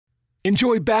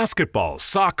Enjoy basketball,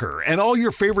 soccer, and all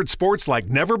your favorite sports like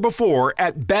never before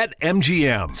at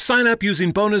BetMGM. Sign up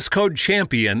using bonus code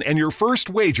CHAMPION and your first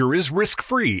wager is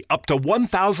risk-free up to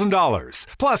 $1,000.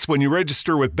 Plus, when you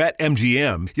register with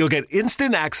BetMGM, you'll get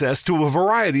instant access to a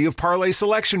variety of parlay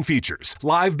selection features,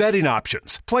 live betting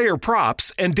options, player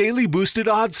props, and daily boosted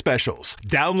odds specials.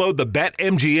 Download the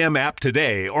BetMGM app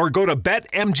today or go to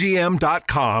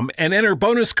BetMGM.com and enter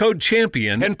bonus code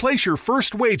CHAMPION and place your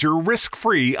first wager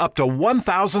risk-free up to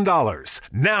 $1,000.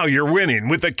 Now you're winning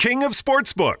with the king of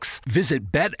sportsbooks.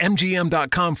 Visit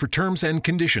BetMGM.com for terms and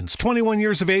conditions. 21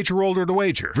 years of age or older to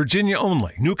wager. Virginia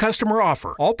only. New customer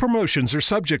offer. All promotions are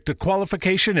subject to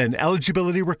qualification and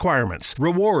eligibility requirements.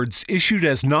 Rewards issued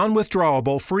as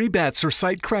non-withdrawable free bets or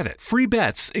site credit. Free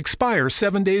bets expire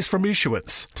 7 days from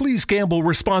issuance. Please gamble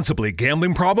responsibly.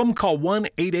 Gambling problem? Call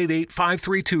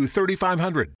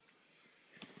 1-888-532-3500.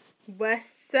 What's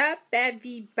up,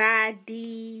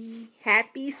 everybody?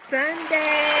 Happy Sunday!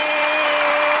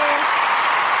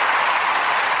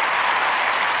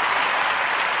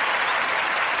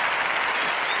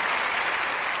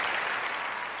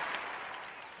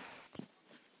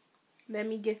 Let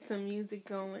me get some music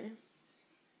going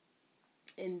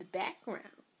in the background.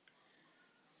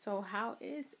 So, how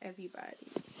is everybody?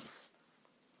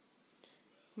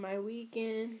 My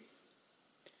weekend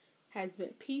has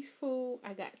been peaceful.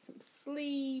 I got some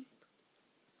sleep.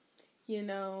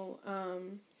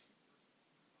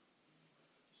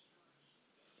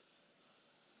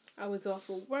 I was off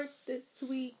of work this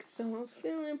week, so I'm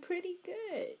feeling pretty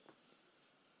good.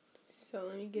 So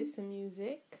let me get some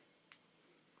music.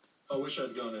 I wish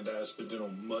I'd gone into Aspen Dental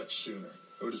much sooner.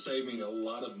 It would have saved me a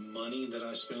lot of money that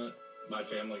I spent. My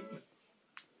family.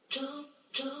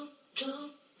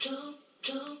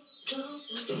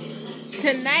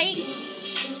 Tonight,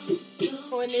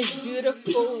 on this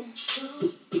beautiful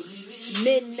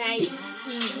midnight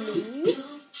evening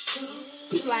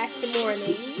 /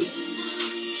 morning,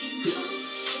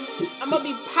 I'm going to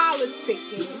be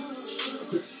politicking.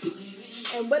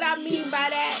 And what I mean by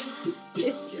that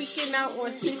is speaking out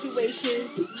on situations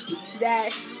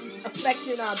that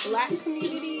affecting our black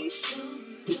communities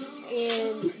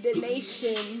and the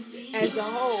nation as a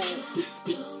whole.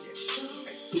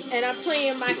 And I'm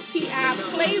playing my T.I.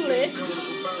 playlist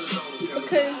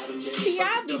because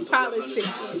T.I. be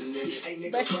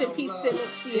politicking. Rest in peace to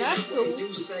Nipsey Hussle.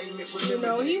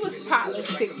 He was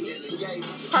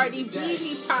politicking. Cardi B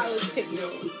be politicking.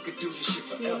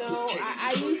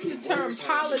 I use the term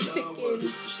politicking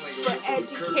for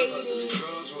educating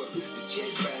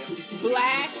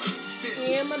black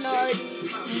and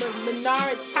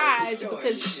minoritized,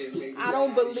 because I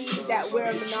don't believe that we're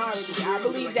a minority. I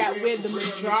believe that we're the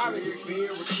majority.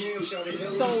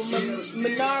 So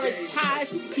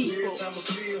minoritized people,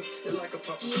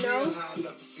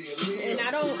 and I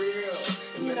don't,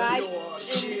 in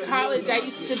college I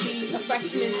used to be a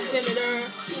freshman senator.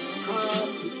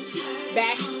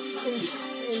 Back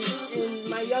in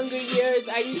my younger years,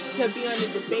 I used to be on the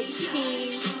debate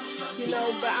team.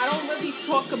 But I don't really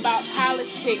talk about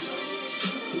politics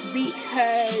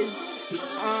because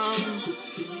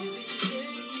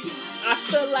I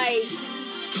feel like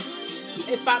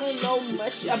if I don't know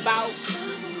much about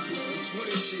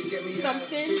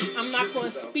something, I'm not going to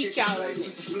speak out on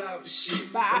it.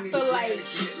 But I feel like,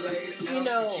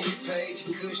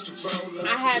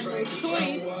 I have no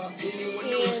choice,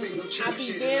 and I'll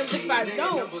be damned if I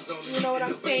don't. You know what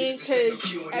I'm saying?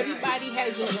 Because everybody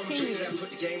has an opinion,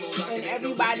 and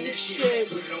everybody should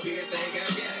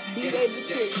be able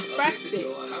to express it.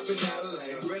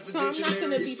 So I'm not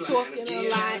going to be talking a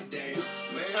lot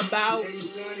about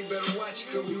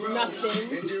nothing,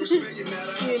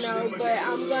 but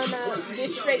I'm gonna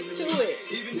get straight to it.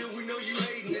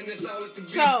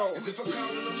 So,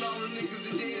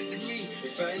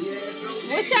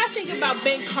 what y'all think about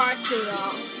Ben Carson,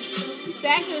 y'all?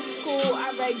 Back in school,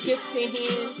 I read Gift in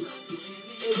Hand.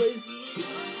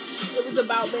 It was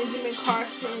about Benjamin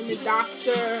Carson, the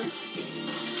doctor,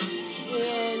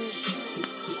 and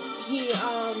he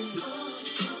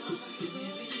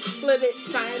split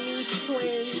Siamese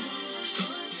twins.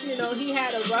 He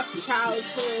had a rough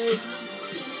childhood.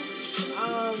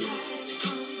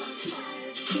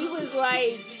 He was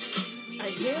like a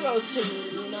hero to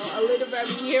me, a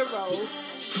literary hero.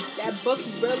 That book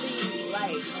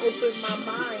really opened my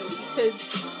mind because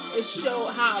it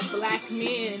showed how a black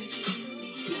man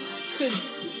could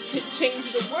change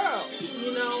the world,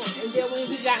 And then when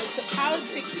he got into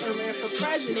politics and ran for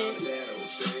president,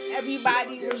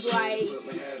 everybody was like,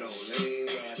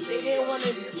 they didn't want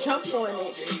to jump on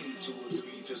it.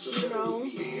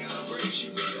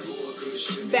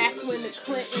 Back when the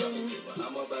Clintons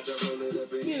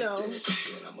you know, the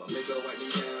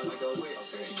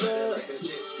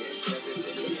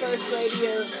first lady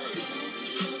of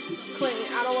Clinton,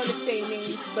 I don't want to say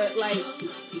names, but like,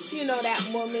 you know, that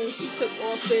woman, she took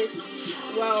office,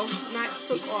 well, not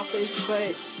took office,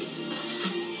 but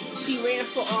she ran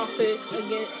for office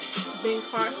against Ben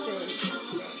Carson.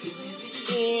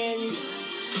 And,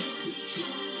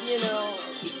 you know,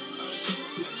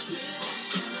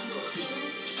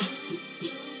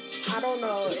 I don't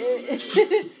know. It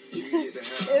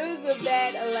was a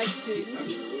bad election.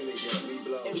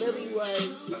 It really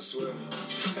was.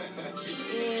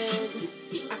 And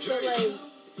I feel like,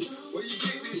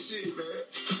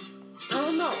 I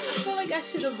don't know. I feel like I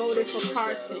should have voted for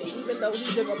Carson, even though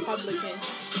he's a Republican,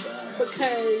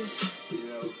 because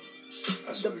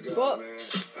the book,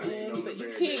 man, but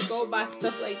you can't go by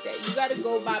stuff like that. You gotta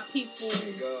go by people's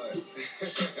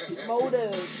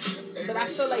motives. But I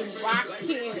feel like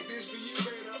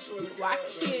why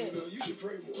can't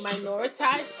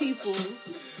minoritized people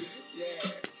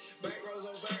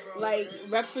like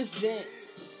represent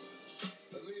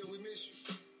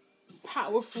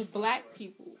powerful black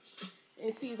people?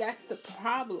 And see, that's the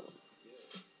problem.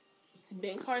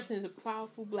 Ben Carson is a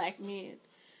powerful black man.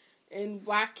 And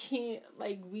why can't,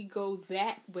 like, we go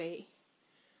that way?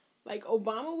 Like,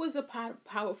 Obama was a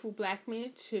powerful black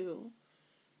man, too.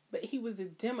 But he was a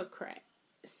Democrat.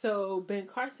 So, Ben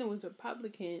Carson was a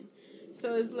Republican.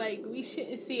 So, it's like, we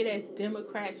shouldn't see it as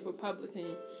Democrats,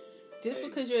 Republican. Just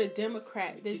because you're a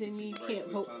Democrat doesn't mean you can't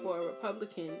vote for a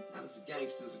Republican.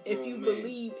 If you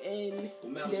believe in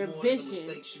their vision.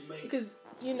 Because,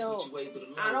 you know,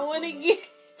 I don't want to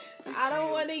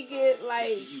get,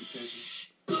 like,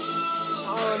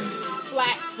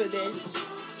 flack for this,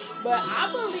 but I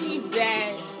believe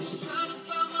that,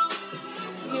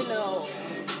 you know,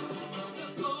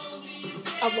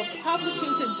 a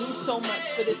Republican could do so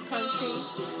much for this country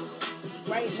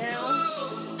right now.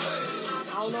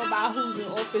 I don't know about who's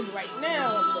in office right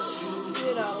now, but,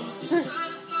 you know,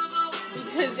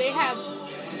 because they have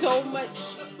so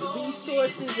much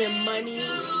resources and money.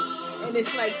 And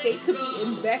it's like they could be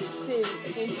invested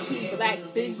into black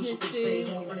businesses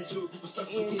and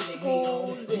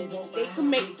schools, and they could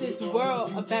make this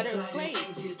world a better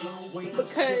place.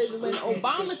 Because when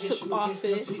Obama took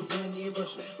office,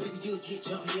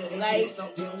 like,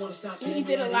 he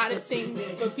did a lot of things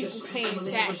for people paying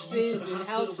taxes and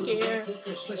healthcare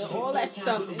and all that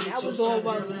stuff, and that was all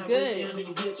well and good.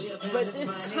 But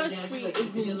this country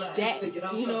is in debt.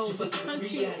 You know, this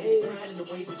country is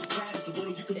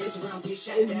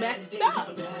messed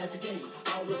up.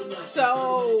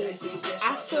 So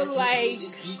I feel like,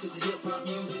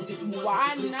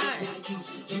 why not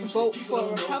vote for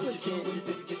a Republican?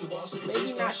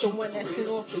 Maybe not the one that's in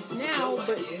office now,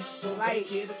 but like,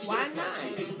 why not?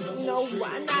 You know,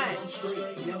 why not?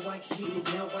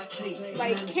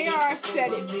 Like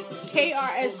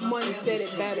KRS-One said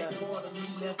it better.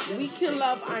 We can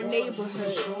love our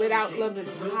neighborhood without loving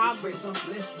poverty.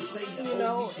 You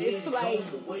know, it's like,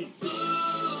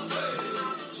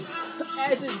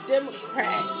 as a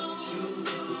Democrat,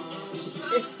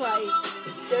 it's like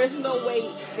there's no way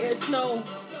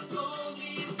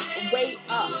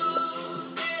up.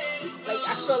 Like,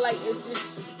 I feel like it's just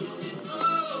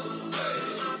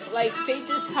like they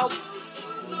just help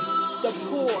the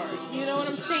poor. You know what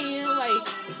I'm saying? Like,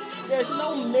 there's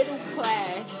no middle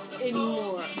class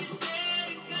anymore.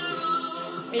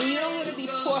 And you don't want to be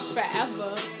poor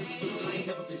forever.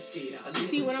 You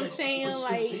see what I'm saying?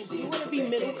 Like, you want to be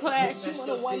middle class, you want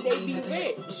to one day be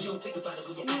rich.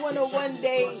 You want to one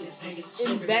day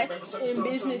invest in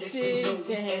businesses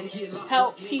and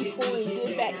help people and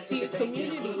give back to your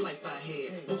community.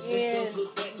 And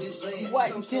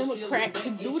what Democrat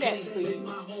can do that for you?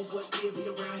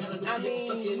 I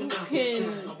mean, you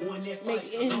can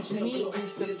make ends meet and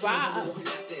survive,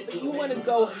 but you want to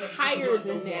go higher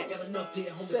than that.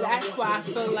 So that's why I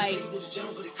feel like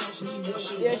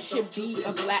there should be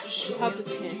a black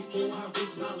Republican.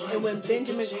 And when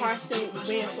Benjamin Carson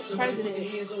ran for president,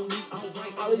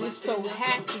 I was just so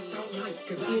happy,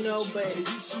 you know, but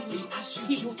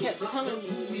people kept telling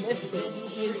me, listen,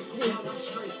 his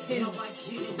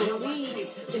belief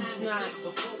is not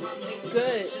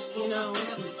good, you know,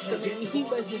 so maybe he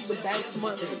wasn't the best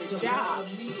one for the job.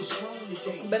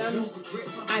 But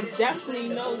I definitely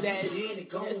know that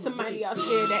there's somebody out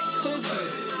there that could be.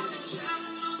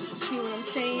 See what I'm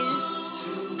saying?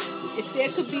 If there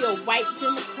could be a white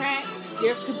Democrat,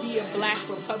 there could be a black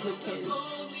Republican.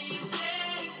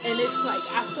 And it's like,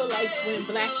 I feel like when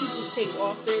black people take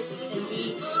office and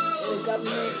be in the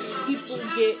government, people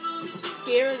get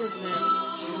scared of them.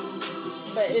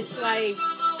 But it's like,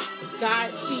 God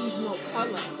sees no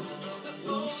color.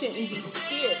 You shouldn't be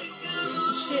scared.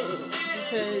 You shouldn't,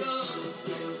 because,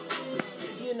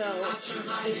 you know,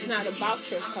 it's not about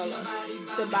your color.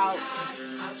 It's about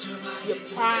your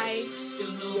pride,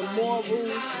 your morals,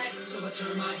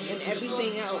 and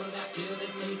everything else.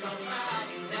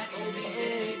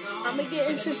 And I'm gonna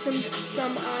get into some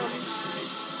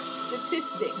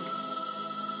statistics.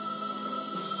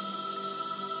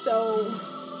 So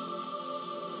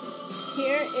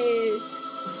here is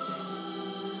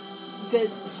the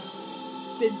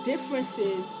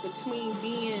differences between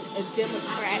being a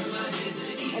Democrat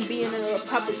and being a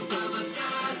Republican.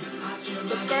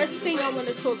 The first thing I want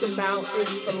to talk about is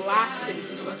philosophy.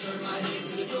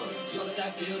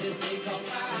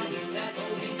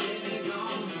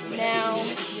 Now,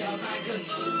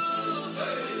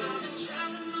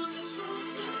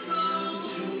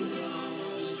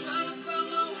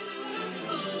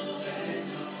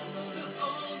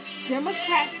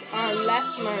 Democrats are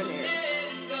left learners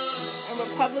and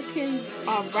Republicans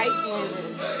are right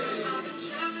learners.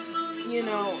 You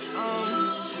know,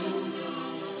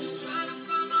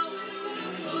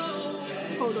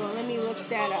 hold on, let me look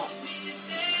that up.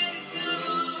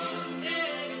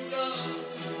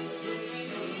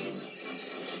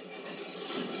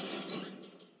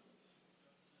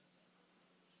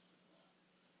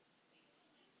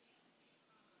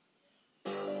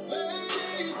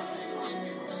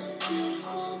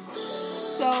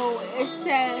 So it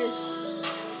says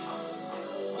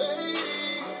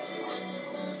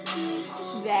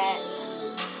that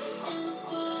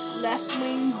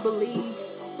left-wing beliefs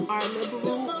are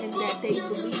liberal and that they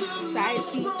believe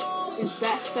society is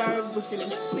best served with an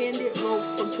expanded role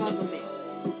for government.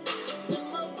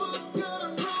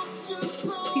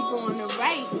 People on the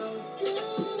right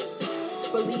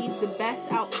believe the best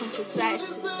outcome for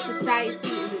society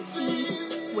is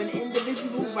achieved when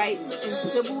individual rights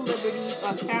and civil liberties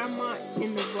are paramount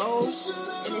in the role,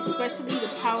 and especially the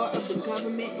power of the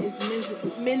government is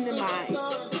minimized.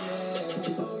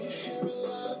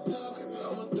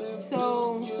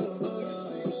 So,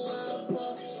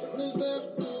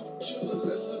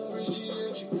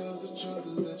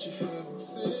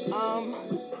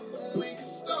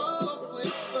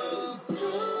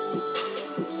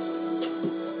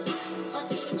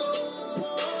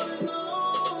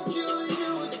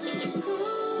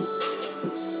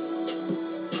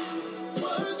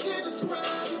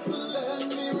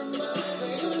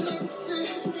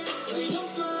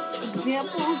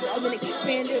 examples of an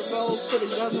expanded role for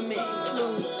the government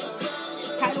include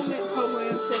entitlement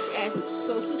programs such as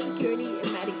Social Security and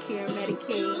Medicare,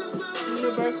 Medicaid,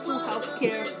 universal health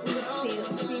care, food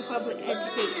stamps, free public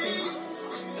education,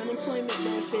 unemployment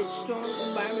benefits, strong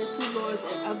environmental laws,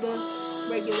 and other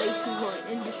regulations on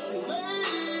industry.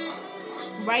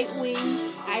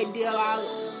 Right-wing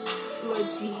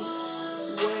ideology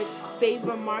would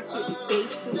favor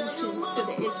market-based solutions to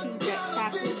the issues that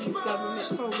tackle these government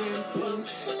programs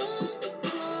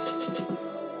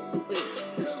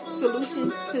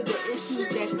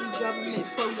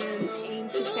aim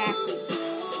to tackle.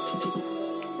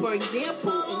 For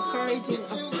example, encouraging a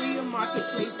freer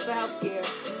marketplace for healthcare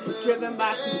driven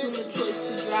by consumer choice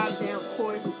to drive down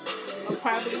costs of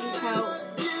privately held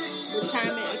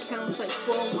retirement accounts like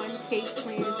 401k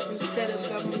plans instead of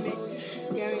government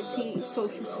guaranteed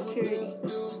Social Security.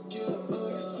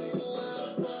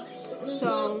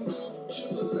 So,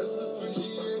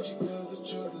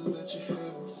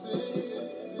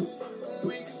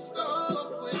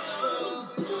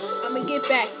 I'm gonna get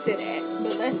back to that,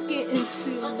 but let's get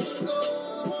into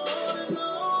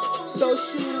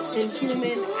social and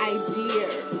human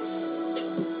ideas.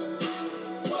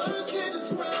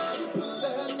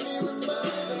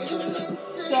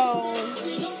 So, I'm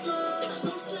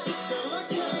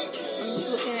just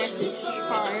looking at this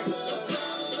chart.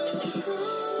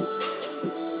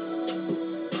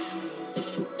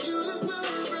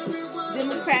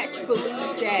 Democrats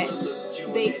believe that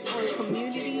based on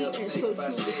community and social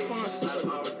responsibility,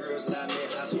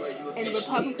 and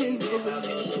Republicans believe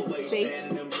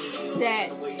that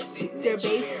they're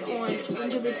based on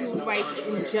individual rights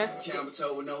and justice.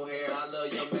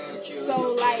 So,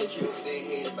 like,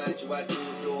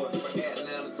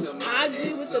 I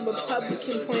agree with the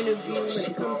Republican point of view when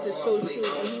it comes to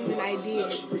social and human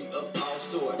ideas.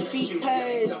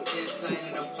 Because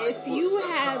if you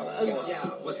have a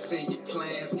group of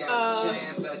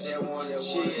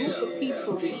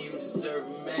people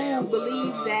who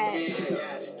believe that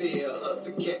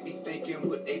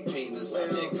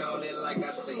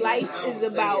life is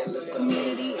about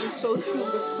community and social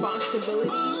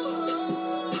responsibility,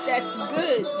 that's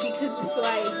good, because it's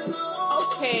like,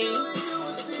 okay,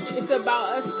 It's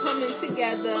about us coming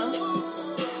together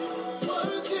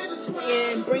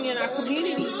and bringing our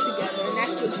communities together, and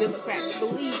that's what Democrats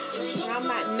believe. And I'm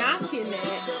not knocking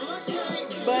that,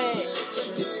 but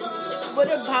what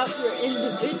about your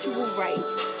individual rights?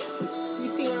 You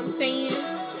see what I'm saying?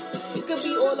 It could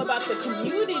be all about the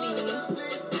community,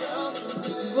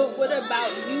 but what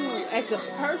about you as a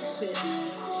person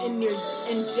and your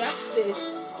injustice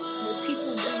when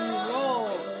people do you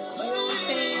wrong? You know what I'm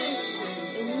saying?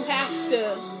 And you have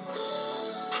to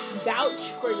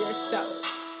vouch for yourself.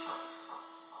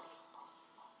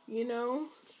 You know?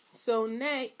 So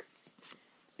next,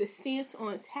 the stance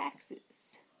on taxes.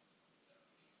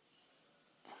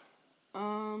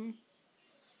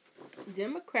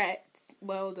 Democrats,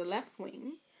 well, the left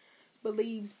wing,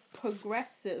 believes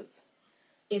progressive.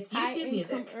 It's YouTube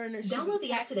Music. Download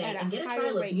the app today and get a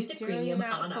trial of Music Premium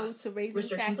on us.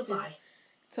 Restrictions apply.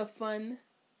 To fund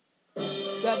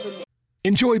government.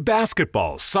 Enjoy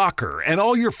basketball, soccer, and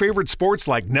all your favorite sports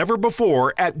like never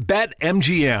before at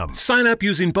BetMGM. Sign up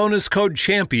using bonus code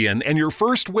CHAMPION and your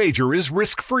first wager is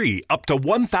risk-free up to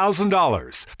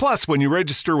 $1,000. Plus, when you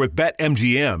register with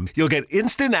BetMGM, you'll get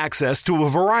instant access to a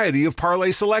variety of parlay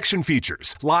selection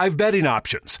features, live betting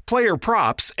options, player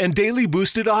props, and daily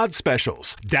boosted odds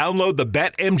specials. Download the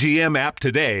BetMGM app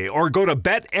today or go to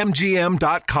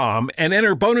BetMGM.com and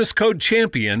enter bonus code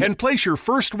CHAMPION and place your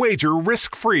first wager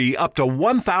risk-free up to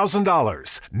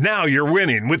 $1,000. Now you're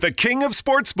winning with the king of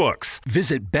sportsbooks.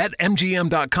 Visit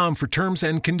BetMGM.com for terms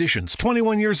and conditions.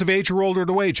 21 years of age or older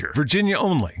to wager. Virginia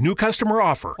only. New customer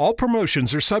offer. All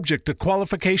promotions are subject to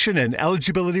qualification and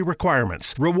eligibility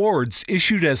requirements. Rewards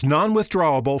issued as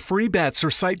non-withdrawable free bets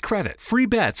or site credit. Free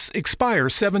bets expire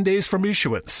 7 days from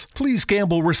issuance. Please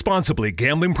gamble responsibly.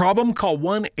 Gambling problem? Call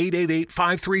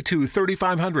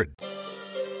 1-888-532-3500.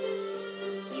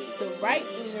 The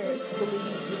right-wingers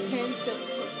believe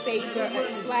favor a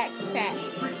flat tax,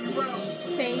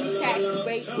 same tax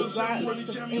rate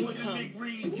regardless of income,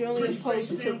 generally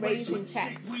opposed to raising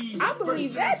taxes. I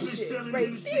believe that shit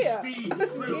right there.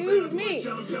 Excuse me.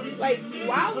 Like,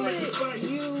 why would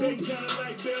you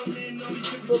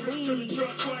believe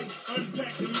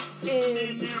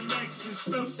in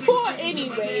poor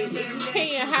anyway,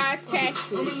 paying high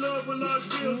taxes?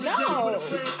 No,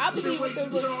 I believe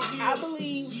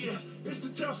the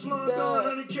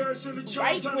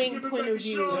right-wing point of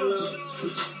view.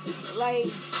 Like,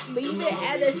 leave it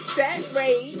at a set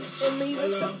rate and leave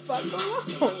it the fuck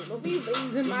alone. Don't be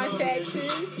raising my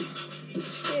taxes.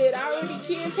 Shit, I already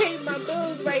can't pay my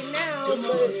bills right now,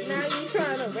 but now you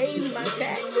trying to raise my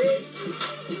taxes?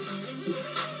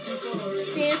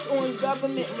 Stance on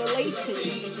government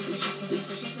relations.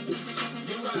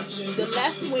 The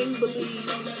left wing believes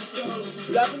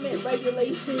government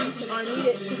regulations are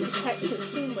needed to protect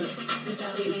consumers.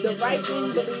 The right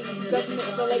wing believes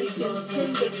government relations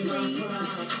hinder free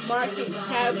market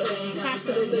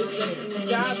capitalism and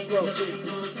job growth.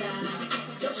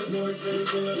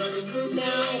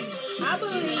 Now, I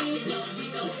believe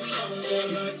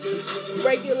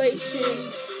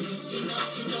regulations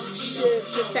should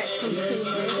protect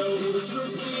consumers,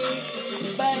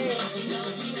 but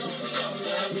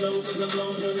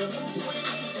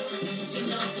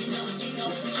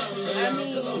I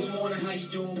mean, how you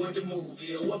doing with the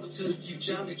movie? Welcome to the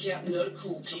future. I'm the captain of the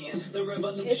cool kids. The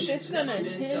revolution. If it's gonna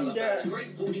hinder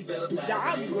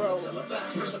job growth,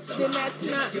 then that's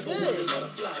not good.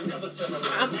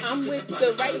 I'm with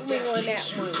the right wing on that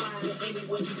one.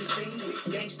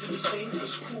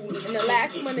 And the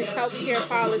last one is healthcare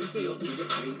policy.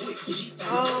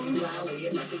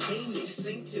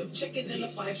 Checking in a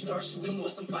 5-star suite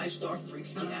with some 5-star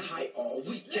freaks. Get high all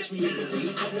week. Catch me in the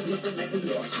week.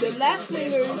 The left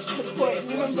wingers support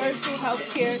universal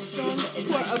health care, strong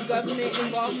support of government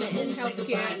involvement in health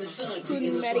care,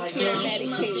 including Medicare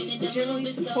and Medicaid,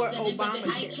 generally support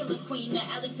Obamacare.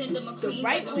 The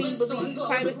right wing believes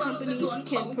private companies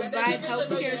can provide health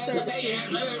care services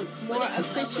more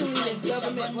efficiently than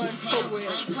government-run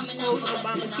programs. Old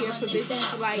Obamacare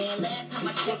provisions like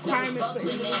requirement for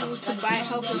individuals to buy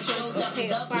health insurance or pay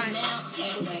a fine,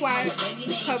 required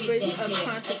coverage of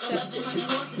contraceptives.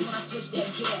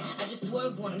 I just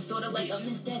swerve on him, sort of like I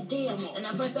missed that deal. And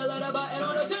I pressed the letter button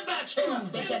on the sit back chair.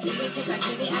 Bitch, I do it cause I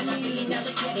get it. I got $1 million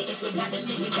credit. If you got $1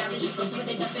 million, you can put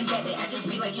it up and get it. I just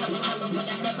be like, hello, hello, but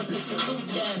I never could salute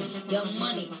them. Young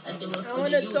money, I do it for you. I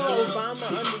want to throw Obama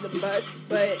under the bus,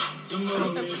 but I'm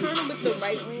kind of with the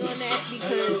right wing on that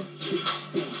because,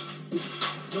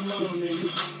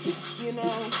 you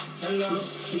know. Hello.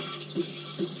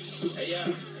 Hey, yeah.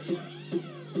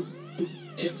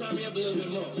 Yeah, turn me up a little bit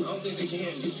more. I don't think they can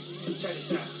hear me. Check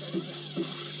this out.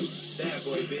 Bad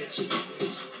boy, bitch.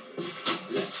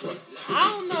 I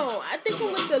don't know. I think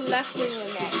I'm with the left wing on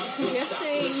that. Because you're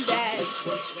saying that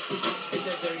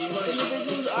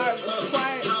individuals are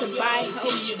required to buy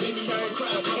health insurance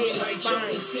and pay the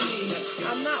fine.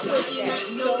 I'm not with that.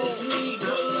 So,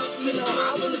 I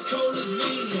was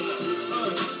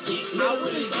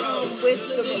with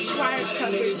the required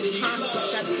coverage of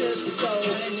contraceptives. So,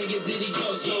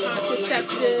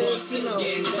 contraceptives,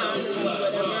 condoms,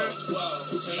 whatever,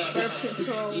 birth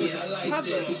control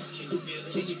coverage.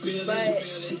 But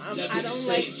I don't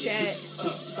like that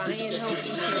buying health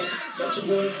insurance.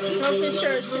 Health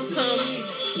insurance should come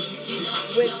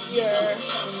with your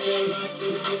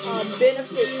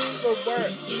benefits for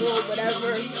work or whatever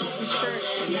insurance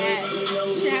you have. You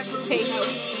should have to pay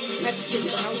health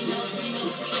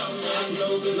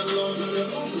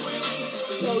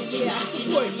So yeah, I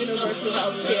support universal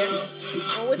health care.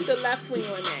 I'm with the left wing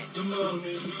on that.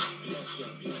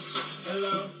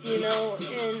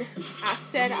 And I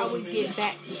said I would get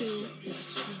back to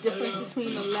the difference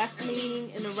between the left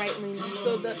leaning and the right leaning.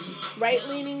 So the right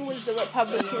leaning was the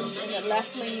Republicans and the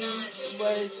left leaning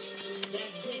was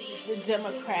the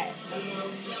Democrats.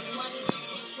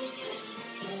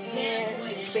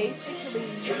 And basically,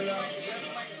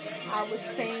 I was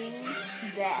saying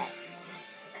that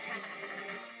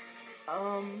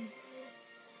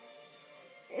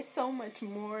it's so much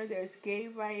more. There's gay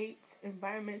rights,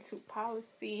 environmental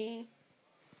policy,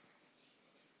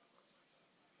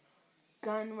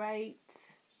 gun rights,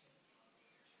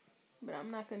 but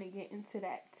I'm not going to get into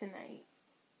that tonight.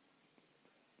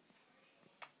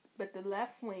 But the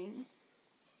left wing,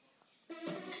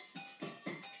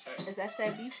 as I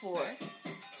said before,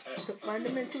 the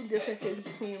fundamental differences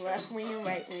between left wing and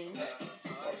right wing,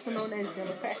 also known as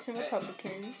Democrats and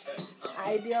Republicans,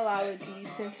 ideology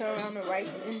center around the rights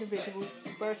of individuals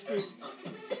versus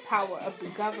the power of the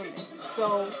government.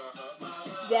 So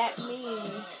that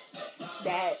means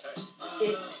that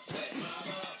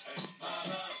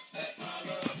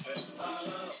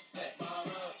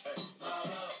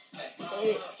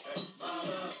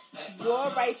your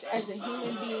rights as a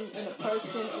human being and a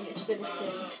person and a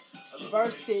citizen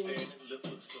versus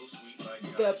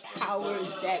the powers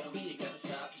that be.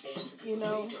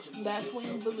 Left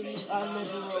wing beliefs are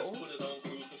liberal,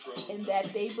 and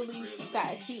that they believe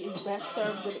society is best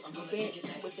served with an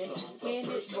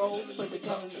expanded role for the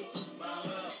government.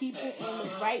 People on the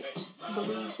right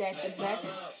believe that the best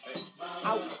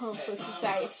outcome for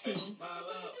society.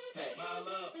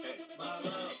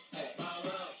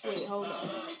 Wait, hold on.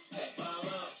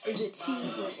 Is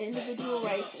achieved when individual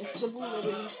rights and civil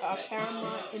liberties are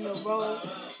paramount in the role,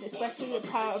 and especially the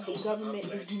power of the government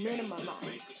is minimized.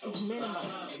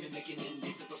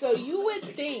 So you would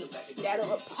think that a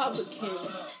Republican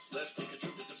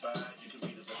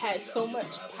has so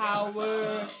much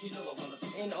power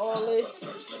and all this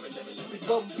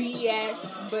BS,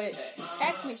 but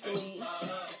technically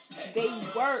they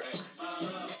work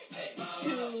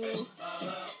to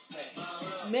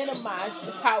minimize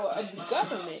the power of the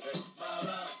government.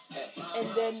 And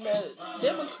then the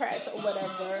Democrats or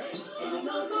whatever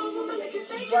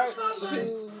work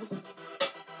to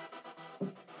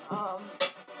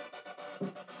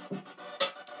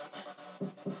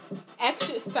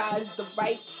exercise the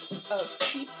rights of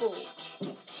people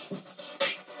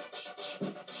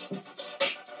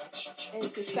in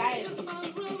society.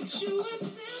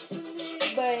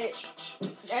 But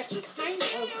that's kind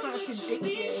of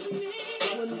contradictory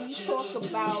when we talk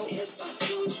about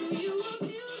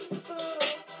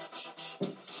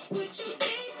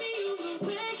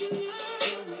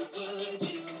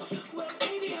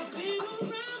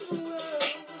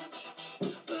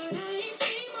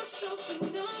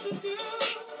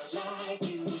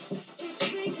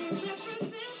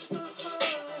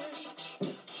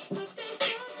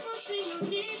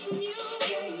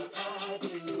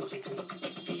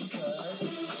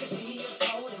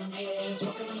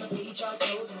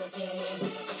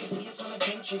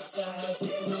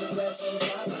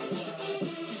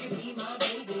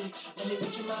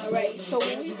Alright, so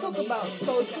when we talk about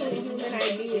social and human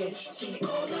ideas,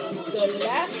 the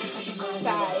left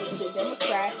side, the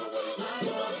Democrats,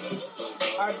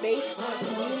 are based on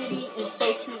community and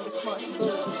social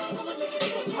responsibility. The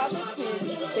Republicans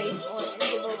based on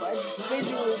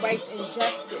individual rights and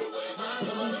justice.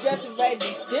 And we just read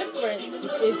the difference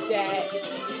is that,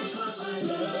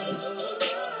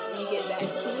 let me get back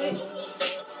to it.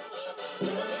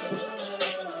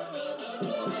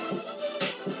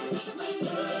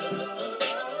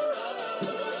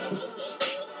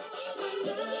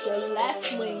 The left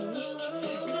wing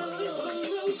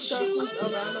circles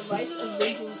around the rights of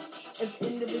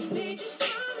individuals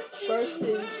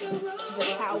versus the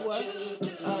power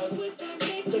of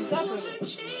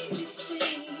government.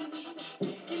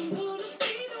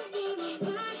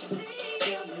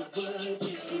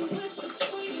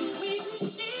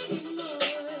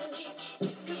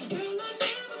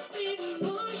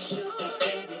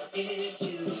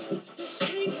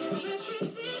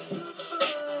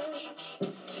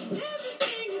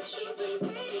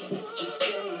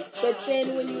 But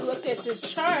then when you look at the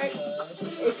chart,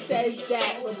 it says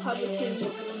that Republicans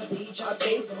are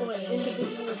based on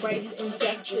individual rights and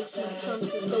justice when it comes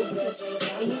to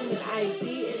social and human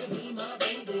ideas.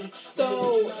 So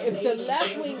if the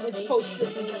left wing is supposed to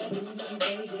be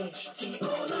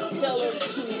tailored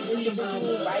to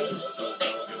individual rights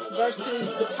versus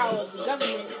the power of the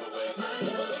government,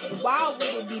 why would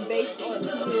it be based on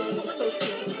community and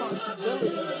social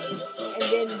responsibility? And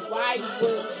then why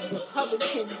would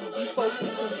Republicans be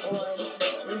focusing on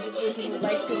individual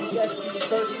rights and justice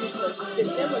versus the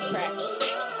Democrats?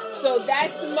 So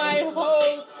that's my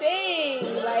whole thing.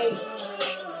 Like,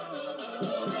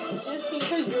 just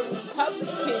because you're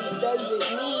Republican doesn't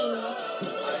mean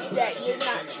that you're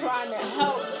not trying to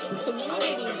help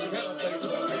communities.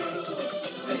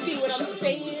 You see what I'm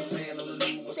saying?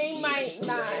 They might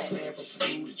not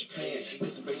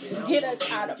get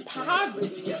us out of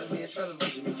poverty,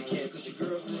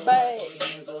 but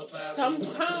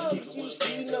sometimes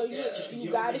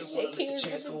you gotta shake hands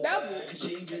with the devil.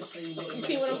 You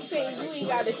see what I'm saying? You ain't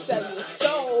gotta sell your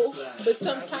soul, but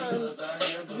sometimes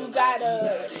you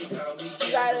gotta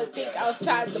think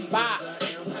outside the box.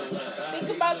 Think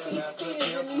about these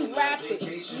singers and these rappers.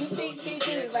 You think they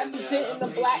just representing the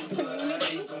black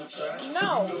community?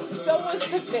 No. Someone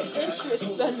took an interest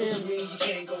in them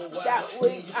that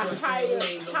was a higher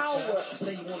power.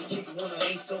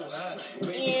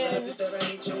 And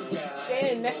they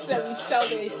didn't necessarily sell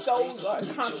their souls or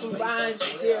compromise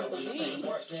their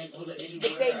beliefs,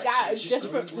 but they got a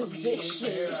different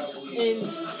position in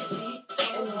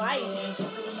life.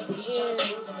 And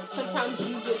sometimes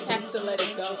you just have to let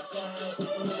it go.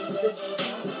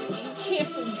 You can't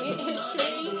forget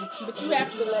history, but you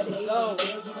have to let it go,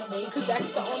 because that's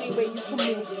the only way you can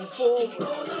move forward.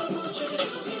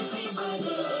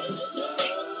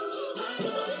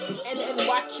 And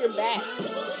watch your back,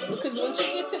 because once you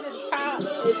get to the top,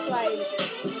 it's like,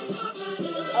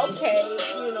 okay,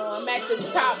 I'm at the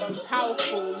top, I'm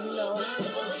powerful,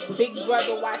 big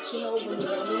brother watching over me,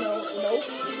 nope.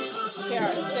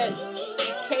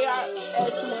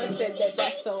 KRS-One said that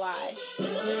that's a lie,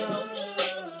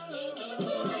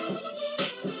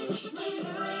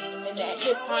 and that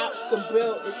hip-hop could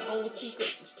build its own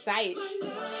secret society.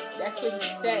 That's what he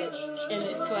said. And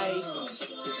it's like,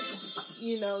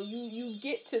 you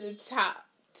get to the top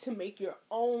to make your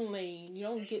own lane. You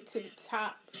don't get to the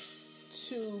top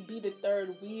to be the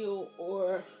third wheel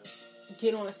or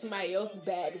get on somebody else's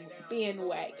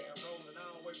bandwagon.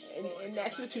 And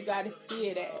that's what you got to see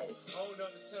it as.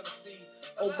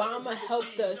 Obama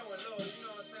helped us,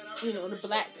 the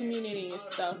black community and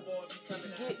stuff,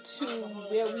 get to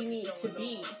where we need to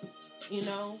be,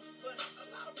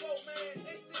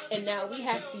 And now we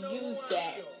have to use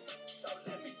that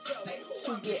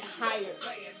to get higher.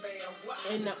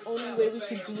 And the only way we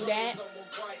can do that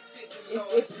is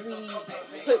if we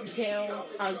put down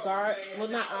our guard, well,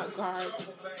 not our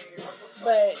guards,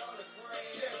 but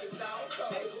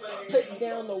put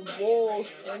down the walls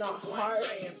in our hearts,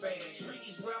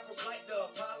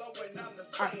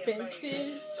 our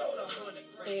fences,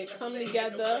 and come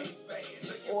together,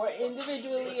 or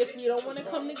individually if we don't want to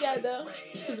come together,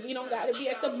 because we don't got to be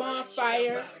at the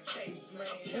bonfire,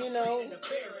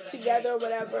 together or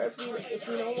whatever, if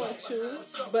we don't want to,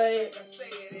 but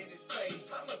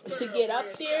to get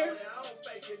up there,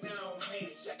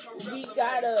 we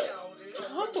gotta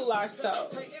humble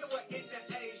ourselves,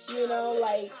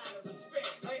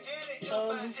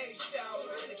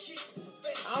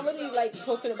 I don't really like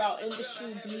talking about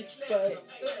industry beef, but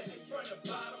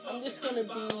I'm just gonna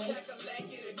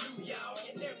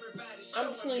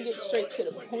get straight to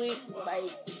the point.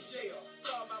 Like,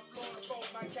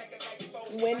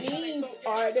 when these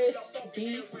artists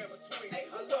beef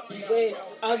with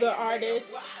other artists,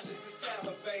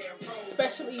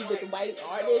 especially with white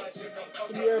artists,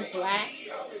 if you're black,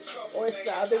 or it's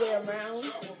the other way around,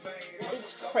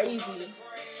 it's crazy,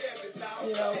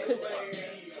 because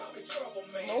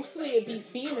mostly it be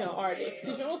female artists,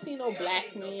 because you don't see no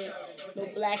black man, no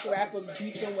black rapper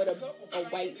beefing with a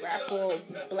white rapper, or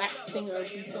black singer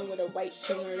beefing with a white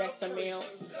singer that's a male.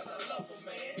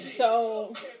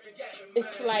 So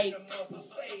it's like,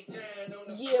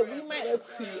 yeah, we might have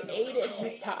created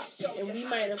hip-hop, and we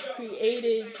might have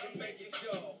created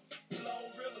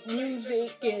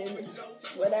music and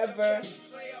whatever,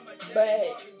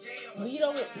 but we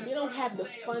don't have the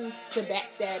funds to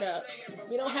back that up.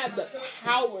 We don't have the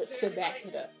power to back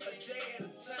it up.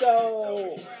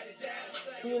 So,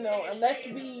 unless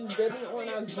we really on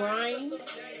our grind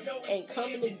and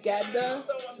coming together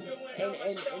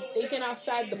and thinking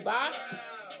outside the box,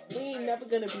 we ain't never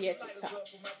gonna be at the top.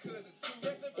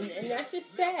 And that's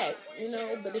just sad,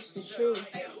 but it's the truth.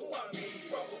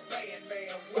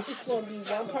 It's just gonna be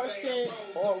one person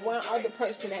or one other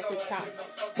person at the top.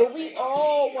 But we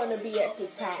all wanna be at the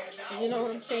top. You know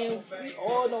what I'm saying? We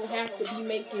all don't have to be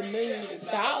making millions of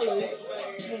dollars,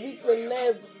 but we can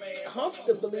live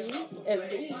comfortably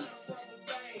at least.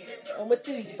 And with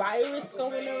this virus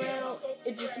going around,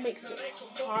 it just makes it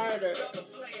harder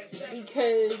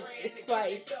because it's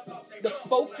like the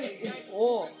focus is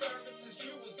off.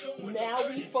 Now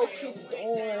we focused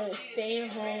on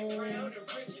staying home,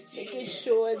 making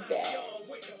sure that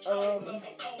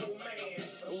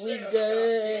we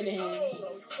good,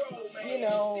 and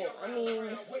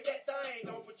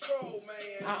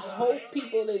I hope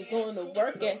people is going to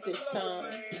work at this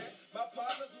time.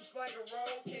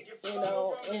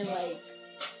 And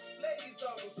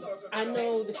I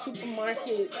know the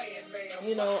supermarkets,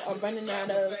 are running out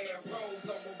of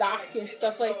stock and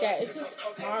stuff like that. It's just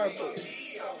horrible.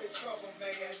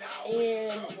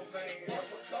 And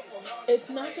it's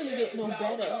not going to get no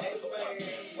better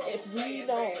if we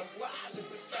don't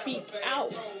speak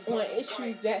out on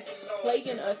issues that's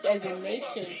plaguing us as a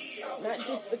nation, not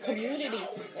just the community.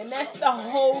 And that's the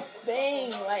whole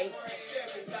thing. Like,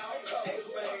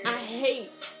 I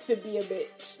hate to be a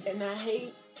bitch and I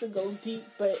hate to go deep,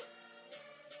 but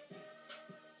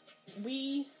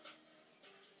the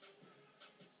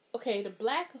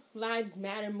Black Lives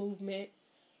Matter movement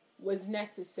was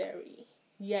necessary,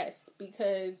 yes,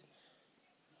 because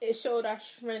it showed our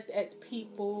strength as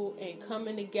people and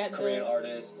coming together. Korean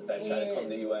artists that try to come to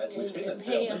the U.S. We've seen them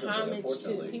paying homage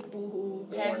to people who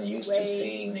passed away. We're used to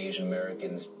seeing Asian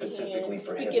Americans specifically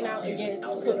for speaking out against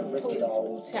police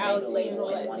brutality and all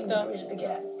that stuff.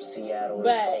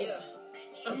 But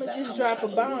I'm gonna just drop a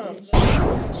bomb.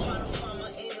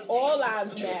 All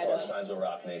lives matter.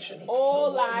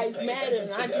 All lives matter,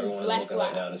 not just black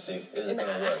lives. And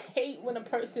I hate when a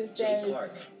person says,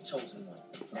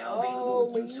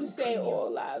 when you say all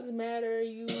lives matter,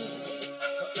 you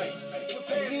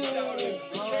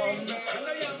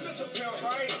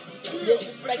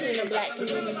disrespecting the black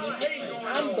community.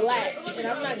 I'm black, and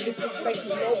I'm not disrespecting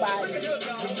nobody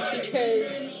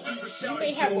because you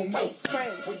may have a white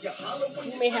friend,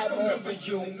 you may have a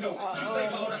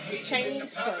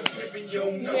Chinese friend,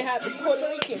 you may have a Puerto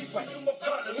Rican friend.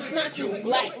 It's not just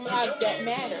black lives that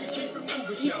matter.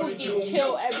 People get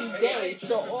killed every day,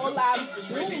 so all lives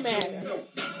do matter.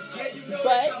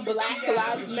 But black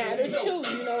lives matter too,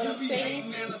 you know what I'm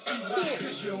saying?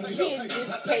 You can't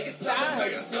just take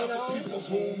sides,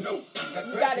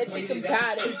 You gotta think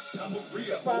about it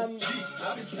from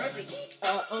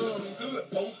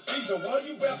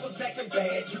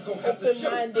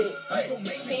open-minded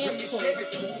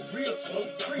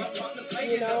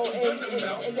standpoint.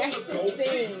 And that's the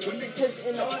thing. Because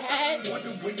in the past,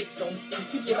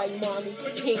 people like Martin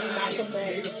Luther King, Malcolm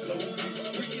X,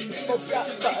 spoke up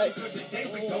for us. And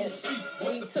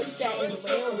we took that and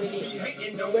ran with it.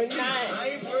 We're not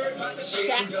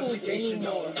shackled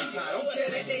anymore.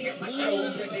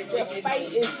 The fight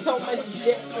is so much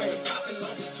different.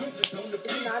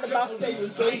 It's not about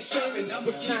segregation.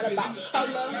 It's not about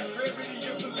color.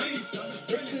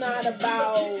 It's not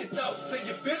about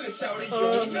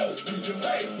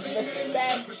respect.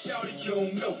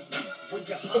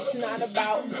 It's not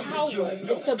about power.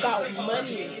 It's about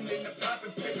money.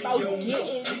 It's about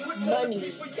getting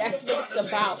money. That's what it's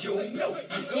about.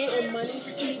 Getting money,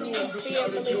 feeding your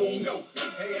family,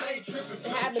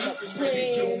 having a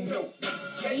plan.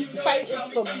 We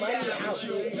fighting for money out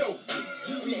here.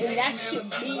 And that should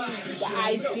be the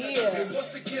idea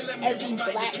every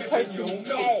black person's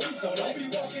head.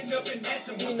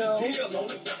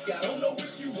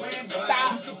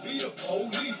 Stop,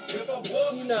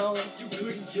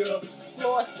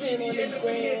 flossing on the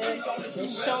gram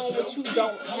and showing what you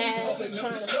don't have and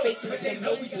trying to fake it and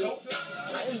make it.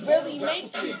 It really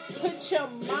makes you put your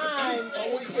mind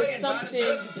into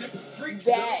something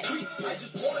that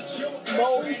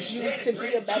molds you to be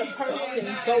a better person.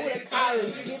 Go to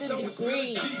college, get a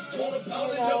degree,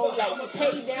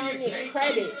 pay down your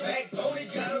credit, pay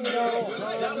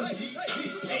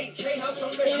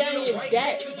down your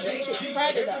debt, get your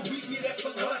credit up. You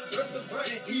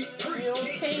know what I'm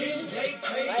saying?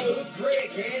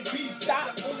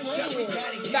 Stop playing,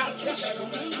 stop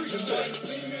the street.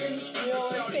 You know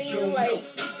what I'm saying?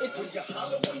 It's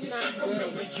politics is not good.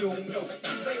 It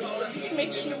just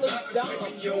makes you look dumb.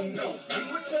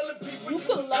 You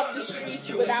could love the streets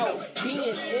without being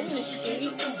in the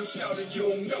street.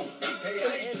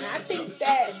 And I think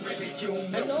that,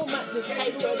 I know the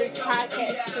title of this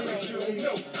podcast tonight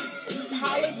is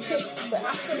politics, but I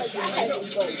feel like I had to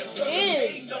go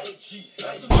in.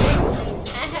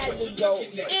 I had to go in,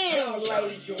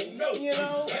 like, you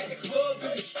know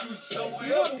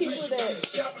people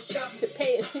to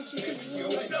pay attention to you,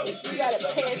 you gotta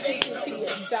pay attention to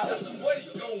yourself.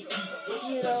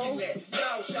 You know?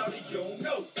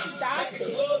 Stop it.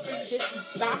 Just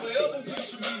stop it.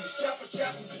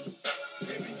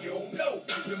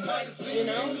 You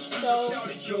know? So,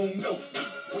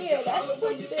 yeah, that's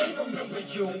what this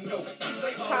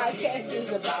podcast is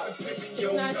about.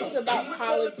 It's not just about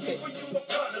politics.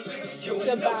 It's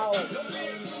about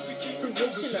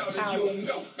position of power.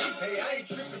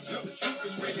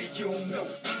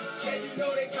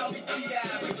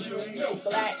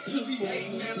 Black people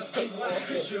need to take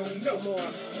office more.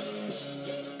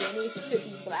 There needs to be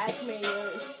black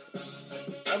mayors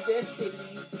of their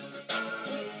cities,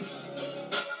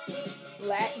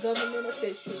 black government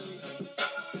officials.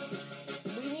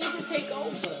 We need to take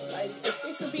over. Like, if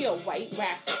it could be a white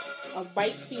rapper, a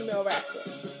white female rapper,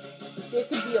 there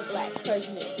could be a black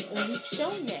president, and we've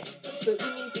shown that. But we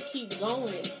need to keep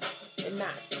going and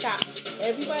not stop.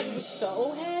 Everybody was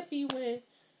so happy when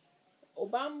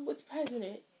Obama was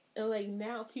president, and like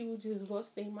now people just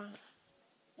lost their mind.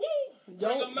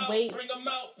 Don't wait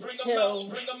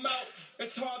till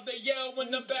it's hard to yell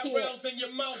when the background's in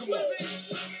your mouth.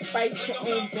 Fight your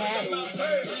own battles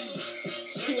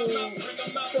to feel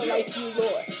like you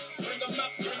lost.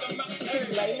 Because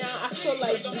right now I feel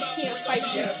like you can't fight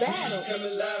this battle.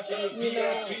 You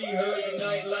know,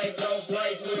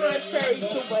 contrary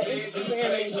to what Instagram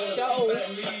may show,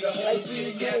 like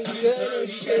you're doing good and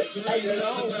shit. Like, no,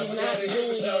 you're not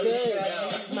doing good,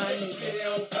 my nigga.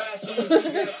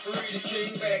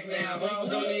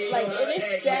 Like, it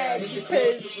is sad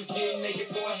because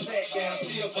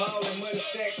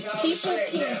people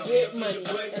can get money,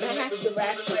 and I have to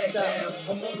wrap this up.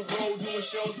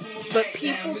 But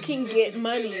people can get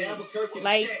money.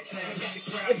 Like,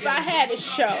 if I had a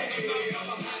show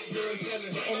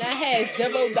and I had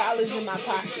 $0 in my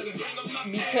pocket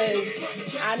because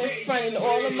I done fronted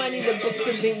all the money to book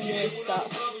the venue and stuff,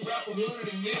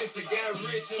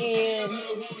 and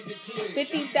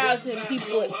 50,000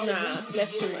 people, nah,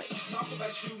 that's too much.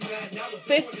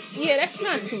 That's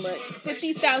not too much.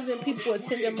 50,000 people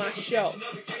attended my show.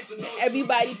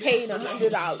 Everybody paid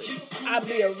 $100. I'd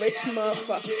be a rich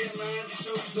motherfucker.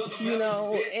 You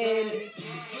know, and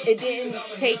it didn't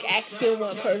take asking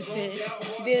one person. It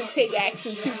didn't take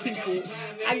asking two people.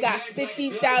 I got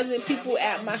 50,000 people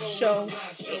at my show,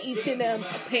 and each of them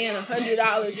are paying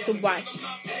 $100 to watch it.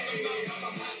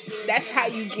 That's how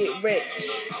you get rich.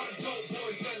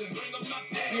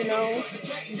 You know,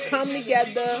 you come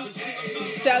together, you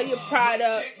sell your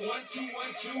product,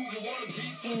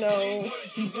 you know,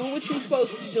 you do what you're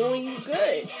supposed to do and you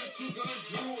good.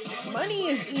 Money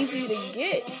is easy to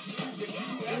get.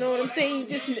 You know what I'm saying?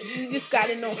 You just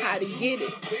gotta know how to get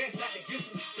it.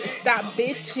 Stop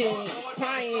bitching,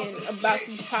 crying about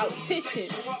these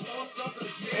politicians,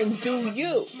 and do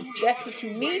you. That's what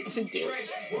you need to do.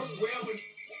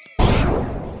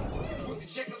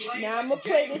 Now I'm gonna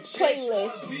play this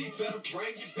playlist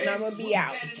and I'm gonna be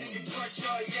out.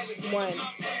 1.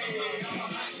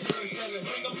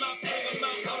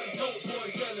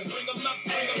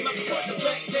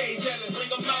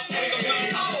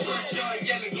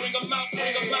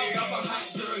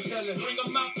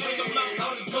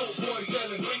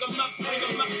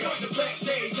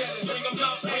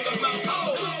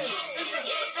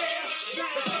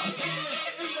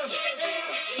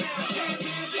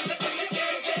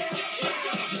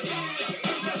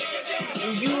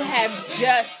 You have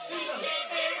just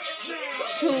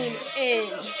tuned in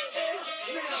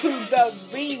to the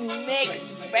Remix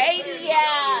Radio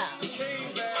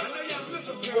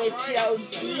with your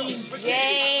DJ,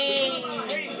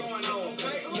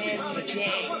 Mary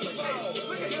Jane.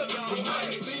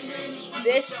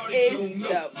 This is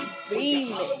the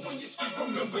Remix.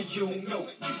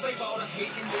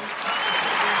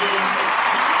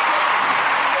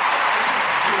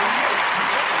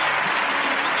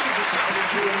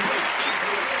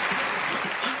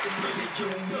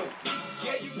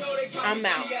 I'm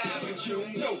out.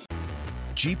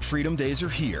 Jeep Freedom Days are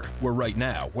here, where right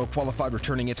now, well-qualified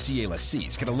returning FCA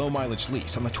lessees get a low-mileage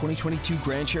lease on the 2022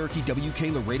 Grand Cherokee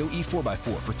WK Laredo E4x4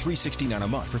 for $369 a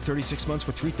month for 36 months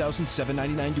with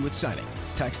 $3,799 due at signing.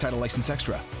 Tax, title, license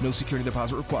extra. No security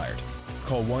deposit required.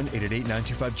 Call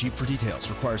 1-888-925-JEEP for details.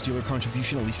 Requires dealer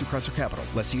contribution, at least through Chrysler Capital.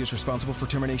 Lessee is responsible for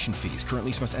termination fees. Current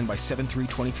lease must end by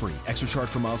 7/3/23. Extra charge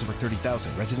for miles over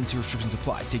 30,000. Residency restrictions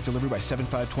apply. Take delivery by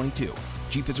 7/5/22.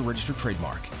 Jeep is a registered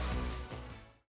trademark.